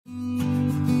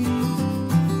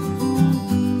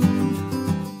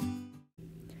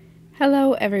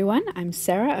Hello everyone, I'm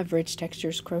Sarah of Rich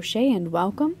Textures Crochet and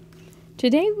welcome.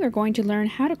 Today we're going to learn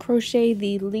how to crochet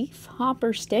the leaf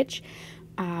hopper stitch,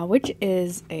 which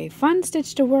is a fun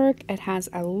stitch to work. It has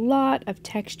a lot of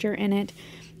texture in it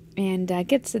and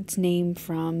gets its name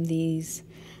from these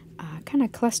kind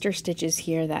of cluster stitches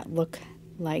here that look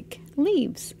like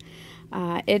leaves.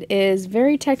 It is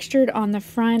very textured on the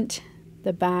front.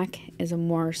 The back is a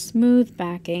more smooth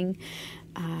backing.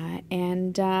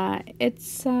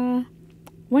 It's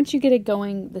once you get it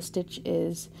going, the stitch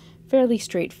is fairly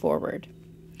straightforward.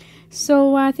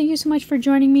 So thank you so much for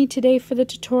joining me today for the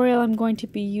tutorial. I'm going to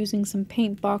be using some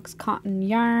Paintbox cotton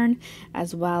yarn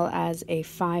as well as a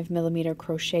 5mm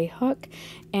crochet hook,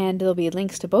 and there'll be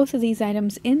links to both of these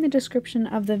items in the description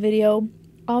of the video.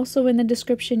 Also in the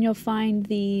description you'll find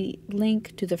the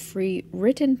link to the free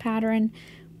written pattern,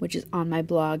 which is on my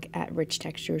blog at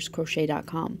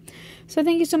richtexturescrochet.com. So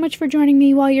thank you so much for joining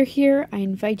me while you're here. I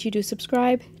invite you to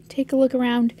subscribe, take a look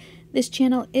around. This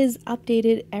channel is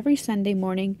updated every Sunday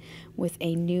morning with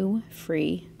a new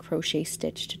free crochet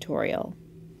stitch tutorial.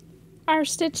 Our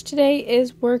stitch today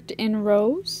is worked in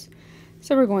rows.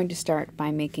 So we're going to start by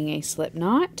making a slip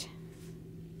knot,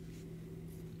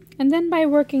 and then by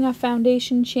working a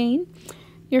foundation chain.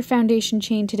 Your foundation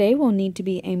chain today will need to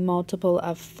be a multiple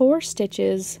of 4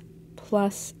 stitches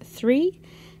plus 3.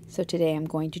 So today I'm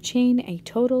going to chain a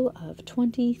total of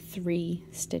 23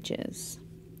 stitches.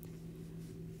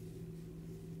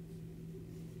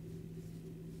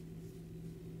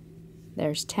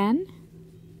 There's 10.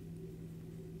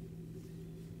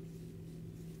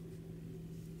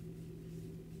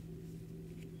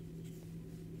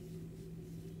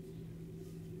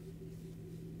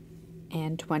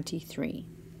 And 23.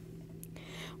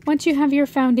 Once you have your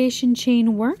foundation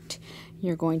chain worked,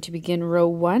 you're going to begin row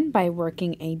 1 by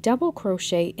working a double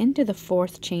crochet into the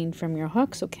 4th chain from your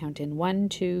hook. So count in 1,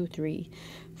 2, 3,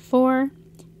 4.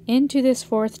 Into this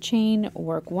 4th chain,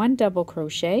 work 1 double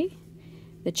crochet.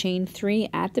 The chain 3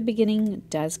 at the beginning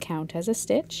does count as a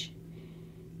stitch.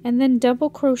 And then double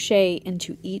crochet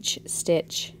into each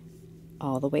stitch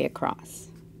all the way across.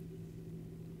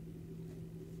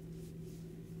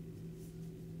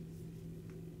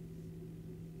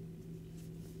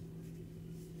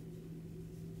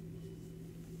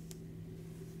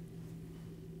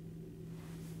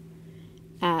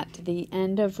 At the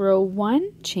end of row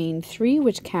 1, chain 3,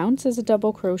 which counts as a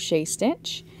double crochet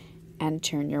stitch, and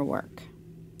turn your work.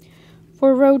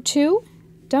 For row 2,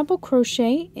 double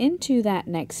crochet into that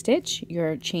next stitch.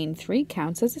 Your chain 3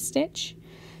 counts as a stitch,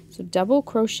 so double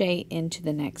crochet into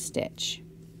the next stitch.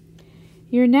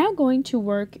 You're now going to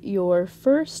work your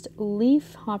first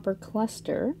leaf hopper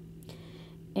cluster,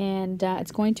 and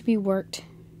it's going to be worked,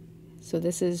 so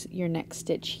this is your next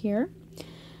stitch here.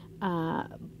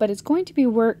 But it's going to be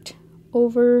worked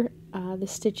over the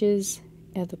stitches,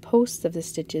 the posts of the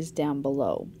stitches down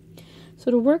below.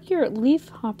 So to work your leaf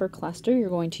hopper cluster, you're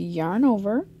going to yarn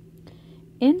over,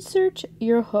 insert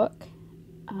your hook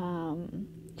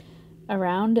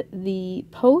around the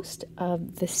post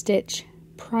of the stitch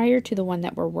prior to the one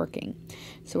that we're working.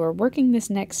 So we're working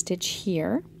this next stitch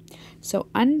here. So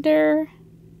under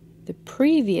the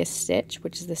previous stitch,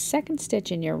 which is the 2nd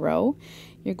stitch in your row,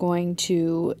 you're going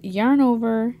to yarn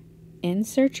over,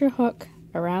 insert your hook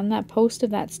around that post of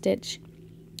that stitch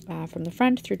from the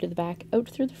front through to the back, out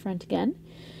through the front again.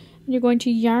 And you're going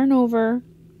to yarn over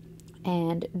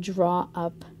and draw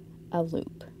up a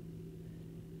loop.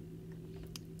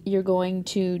 You're going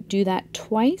to do that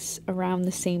twice around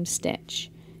the same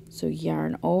stitch. So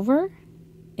yarn over,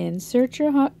 insert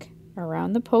your hook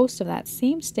around the post of that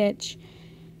same stitch,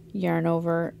 yarn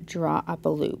over, draw up a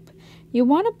loop. You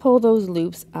want to pull those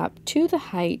loops up to the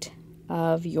height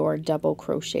of your double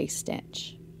crochet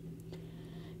stitch.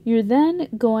 You're then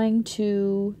going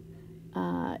to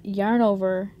yarn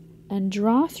over and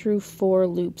draw through 4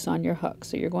 loops on your hook.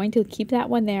 So you're going to keep that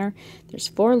one there. There's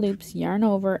 4 loops, yarn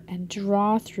over and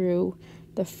draw through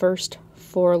the first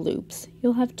 4 loops.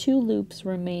 You'll have 2 loops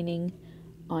remaining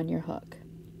on your hook.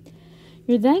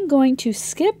 You're then going to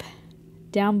skip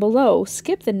down below,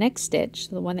 skip the next stitch,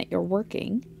 the one that you're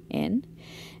working in,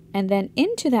 and then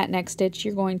into that next stitch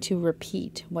you're going to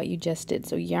repeat what you just did.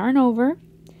 So yarn over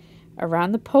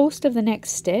around the post of the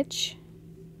next stitch,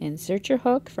 insert your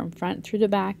hook from front through the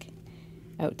back,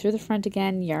 out through the front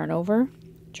again, yarn over,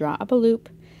 draw up a loop,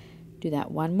 do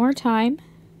that one more time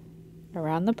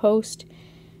around the post,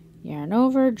 yarn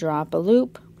over, draw up a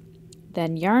loop,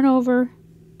 then yarn over,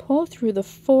 pull through the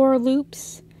 4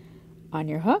 loops on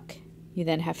your hook. You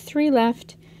then have 3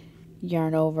 left,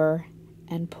 yarn over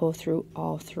and pull through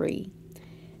all 3.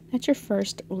 That's your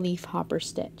first leaf hopper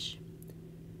stitch.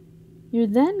 You're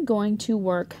then going to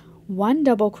work 1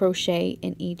 double crochet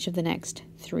in each of the next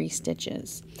 3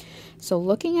 stitches. So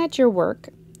looking at your work,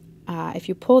 if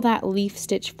you pull that leaf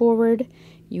stitch forward,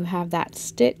 you have that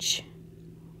stitch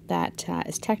that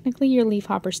is technically your leaf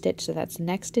hopper stitch, so that's the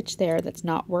next stitch there that's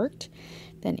not worked.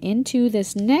 Then into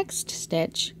this next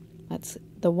stitch, that's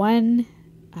the one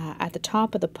at the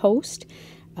top of the post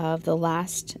of the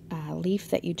last leaf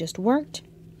that you just worked.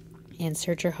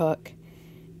 Insert your hook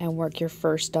and work your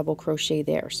first double crochet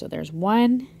there. So there's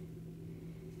 1,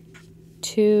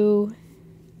 2,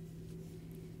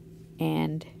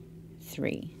 and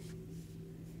 3.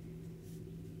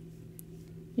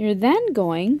 You're then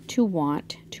going to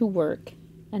want to work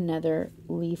another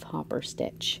leaf hopper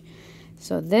stitch.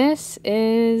 So this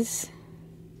is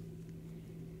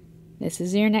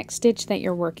your next stitch that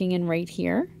you're working in right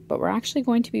here, but we're actually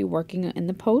going to be working in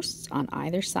the posts on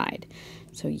either side.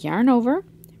 So yarn over,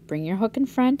 bring your hook in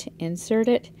front, insert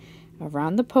it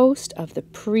around the post of the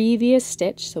previous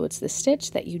stitch. So it's the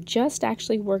stitch that you just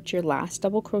actually worked your last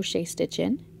double crochet stitch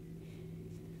in.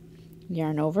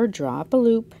 Yarn over, draw up a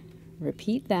loop,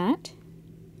 repeat that.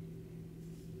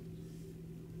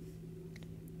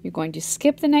 You're going to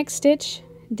skip the next stitch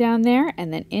down there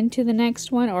and then into the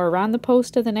next one or around the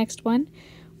post of the next one.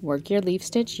 Work your leaf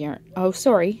stitch, yarn. Oh,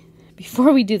 sorry.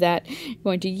 Before we do that, you're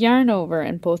going to yarn over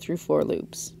and pull through 4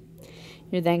 loops.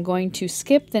 You're then going to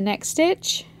skip the next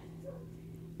stitch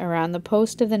around the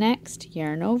post of the next,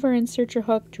 yarn over, insert your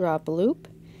hook, draw up a loop,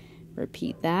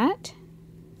 repeat that.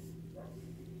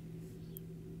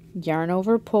 Yarn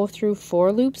over, pull through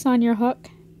 4 loops on your hook,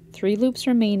 3 loops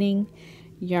remaining,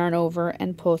 yarn over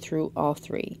and pull through all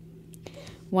 3.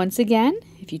 Once again,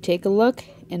 if you take a look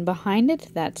in behind it,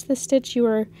 that's the stitch you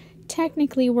are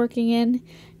technically working in.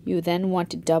 You then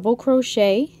want to double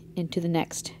crochet into the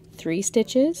next 3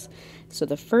 stitches. So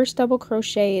the first double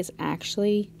crochet is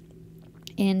actually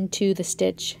into the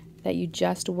stitch that you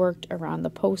just worked around the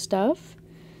post of.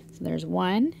 So there's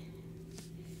 1,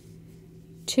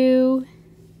 2,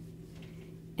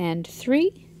 and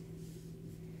 3.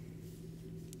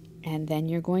 And then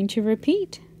you're going to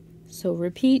repeat. So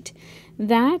repeat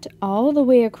that all the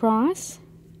way across,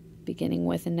 beginning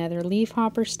with another leaf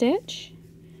hopper stitch.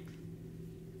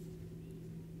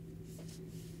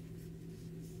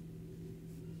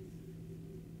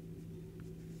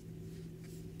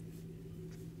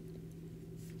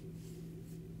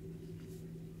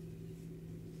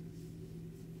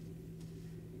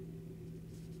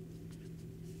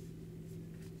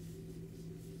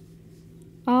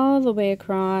 All the way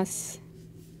across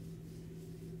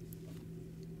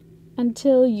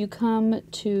until you come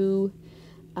to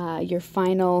your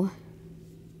final,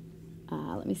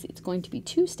 let me see, it's going to be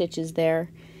 2 stitches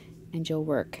there, and you'll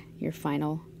work your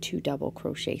final 2 double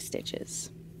crochet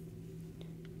stitches.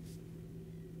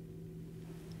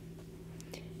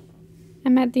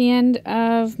 I'm at the end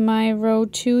of my row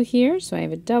 2 here, so I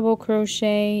have a double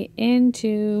crochet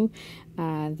into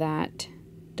that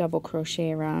double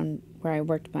crochet around where I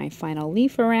worked my final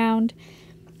leaf around,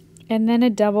 and then a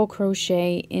double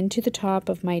crochet into the top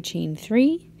of my chain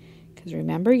 3, because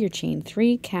remember your chain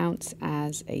 3 counts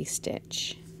as a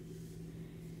stitch.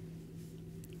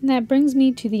 And that brings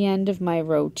me to the end of my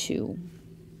row 2.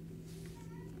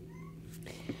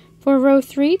 For row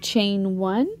 3, chain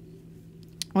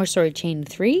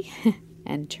 3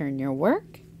 and turn your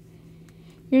work.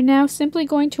 You're now simply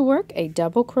going to work a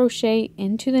double crochet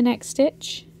into the next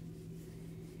stitch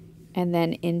and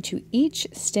then into each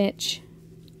stitch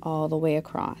all the way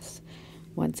across.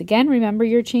 Once again, remember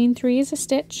your chain 3 is a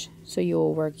stitch, so you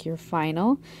will work your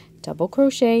final double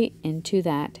crochet into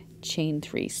that chain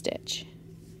 3 stitch.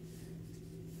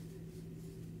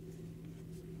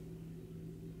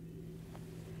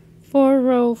 For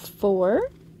row 4,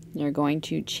 you're going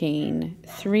to chain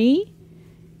 3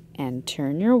 and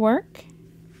turn your work.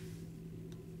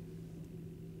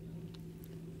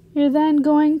 You're then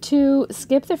going to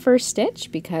skip the first stitch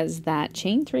because that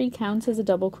chain 3 counts as a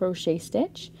double crochet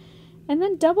stitch, and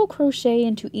then double crochet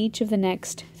into each of the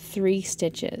next 3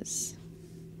 stitches.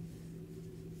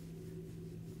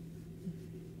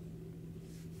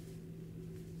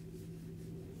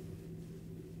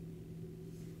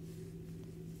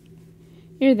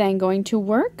 You're then going to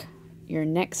work your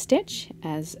next stitch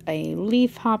as a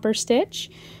leaf hopper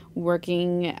stitch,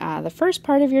 working the first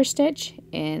part of your stitch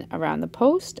in around the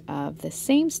post of the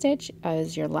same stitch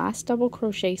as your last double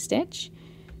crochet stitch.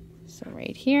 So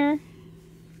right here.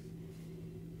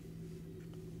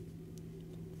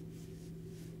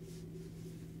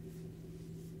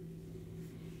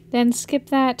 Then skip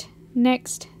that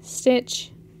next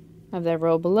stitch of the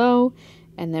row below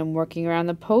and then working around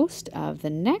the post of the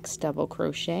next double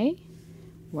crochet,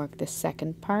 work the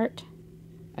second part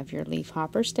of your leaf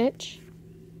hopper stitch,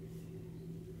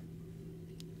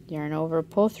 yarn over,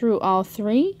 pull through all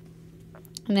 3,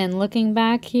 and then looking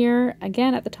back here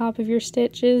again at the top of your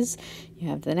stitches, you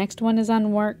have the next one is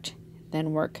unworked,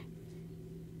 then work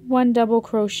 1 double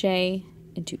crochet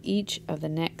into each of the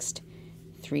next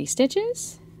 3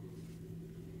 stitches.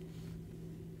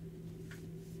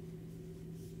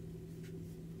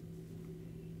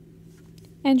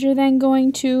 And you're then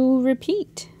going to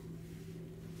repeat.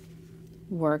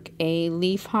 Work a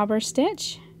leaf hopper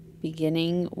stitch,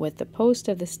 beginning with the post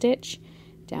of the stitch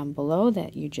down below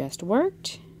that you just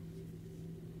worked.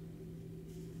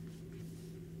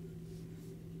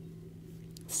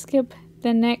 Skip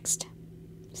the next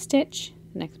stitch,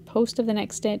 next post of the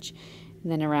next stitch,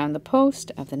 and then around the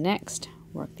post of the next,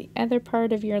 work the other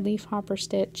part of your leaf hopper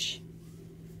stitch.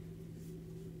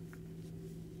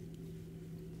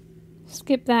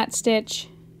 Skip that stitch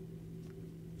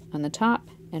on the top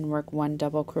and work 1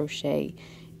 double crochet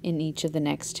in each of the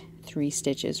next 3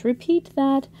 stitches. Repeat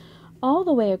that all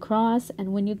the way across,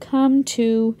 and when you come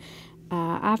to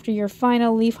after your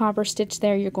final leaf hopper stitch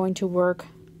there, you're going to work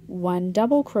 1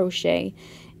 double crochet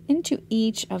into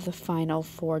each of the final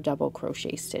 4 double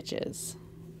crochet stitches.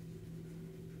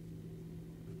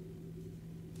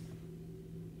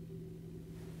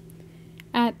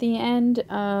 At the end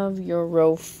of your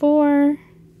row 4,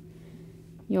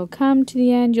 you'll come to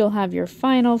the end, you'll have your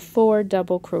final 4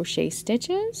 double crochet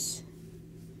stitches.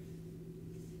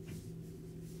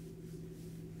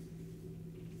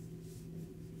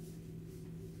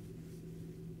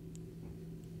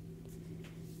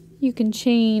 You can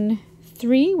chain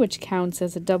 3, which counts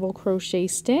as a double crochet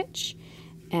stitch,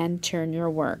 and turn your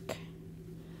work.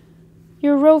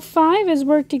 Your row 5 is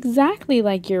worked exactly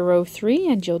like your row 3,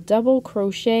 and you'll double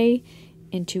crochet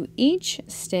into each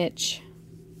stitch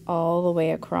all the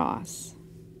way across.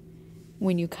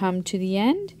 When you come to the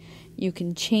end, you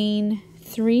can chain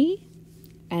 3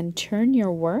 and turn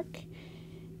your work,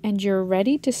 and you're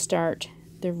ready to start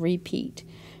the repeat.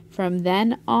 From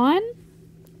then on,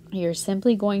 you're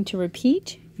simply going to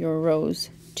repeat your rows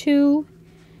 2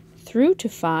 through to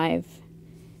 5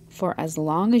 for as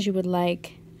long as you would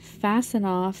like. Fasten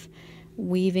off,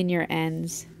 weave in your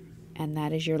ends, and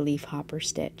that is your leaf hopper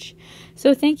stitch.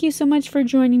 So thank you so much for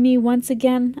joining me once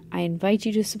again. I invite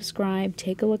you to subscribe,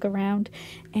 take a look around,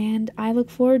 and I look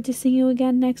forward to seeing you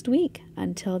again next week.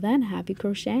 Until then, happy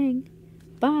crocheting.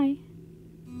 Bye.